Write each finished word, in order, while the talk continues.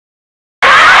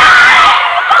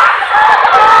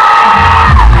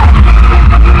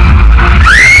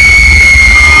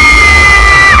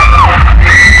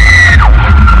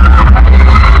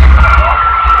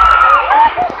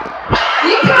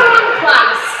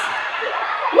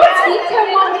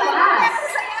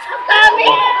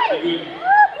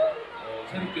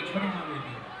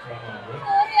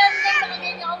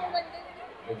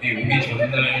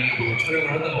맨날도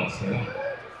촬영을 하다가 왔어요.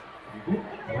 그리고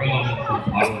돌아가면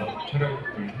또 바로 촬영을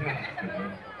해야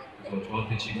되거든요. 그래서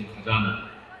저한테 지금 가장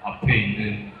앞에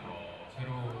있는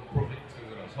새로운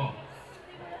프로젝트라서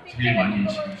제일 많이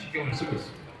지금 신경을 쓰고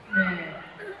있습니다. 네.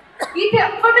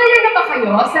 Familiar na ba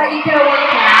kayo sa Itaewon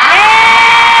Class?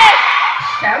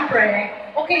 Siyempre.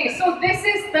 Okay, so this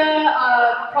is the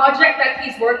project that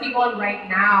he's working on right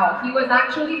now. He was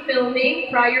actually filming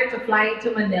prior to flying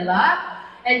to Manila,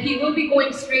 and he will be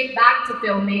going straight back to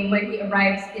filming when he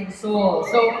arrives in Seoul.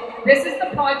 So this is the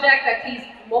project that he's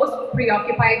most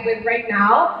preoccupied with right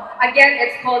now. Again,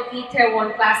 it's called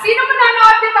Itaewon Class. Sino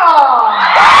manonood nito?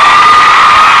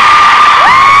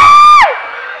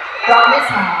 Promise,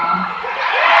 ha?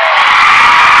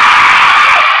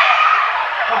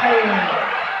 Okay.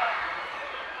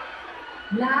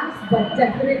 Last but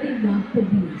definitely not the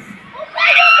least,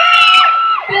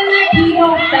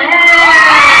 Filipino fans!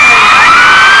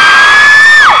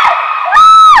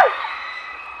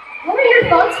 What are your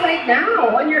thoughts right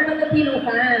now on your Filipino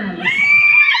fans?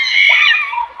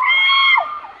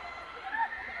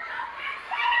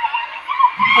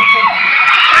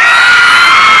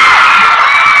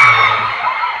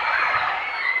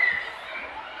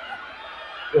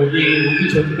 여기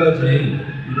오기 전까지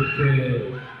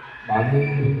이렇게 많은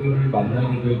분들을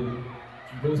만나게 된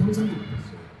줄은 상상도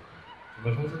못했어요. 정말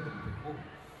상상도 못했고,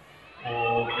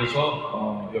 그래서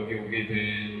여기 오게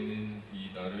되는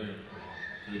이 날을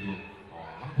그래도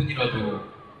한 분이라도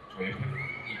저의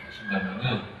팬이 계신다면은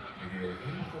되게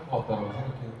행복할 것 같다고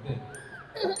생각했는데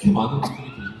그렇게 많은 분들이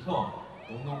계셔서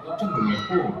너무너무 깜짝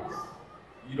놀랐고,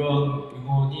 이런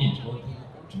응원이 저한테는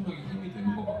엄청나게 힘이 되는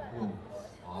것 같고,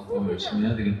 더 열심히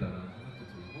해야 되겠다는 생각도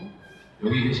들고,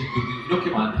 여기 계신 분들이 이렇게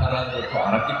많다라는 것도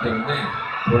알았기 때문에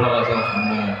돌아가서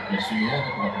정말 열심히 해야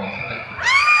될 것 같다는 생각이 듭니다.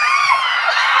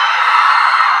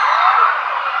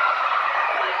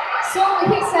 So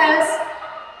he says,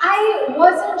 I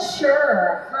wasn't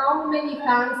sure how many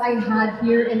fans I had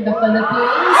here in the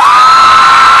Philippines.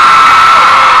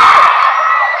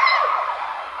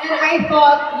 And I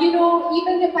thought, you know,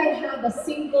 even if I had a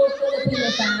single Filipino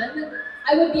fan,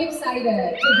 I would be excited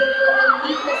to go and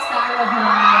meet the star of my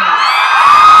life.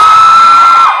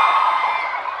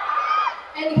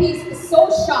 And he's so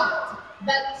shocked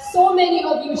that so many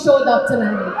of you showed up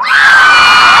tonight.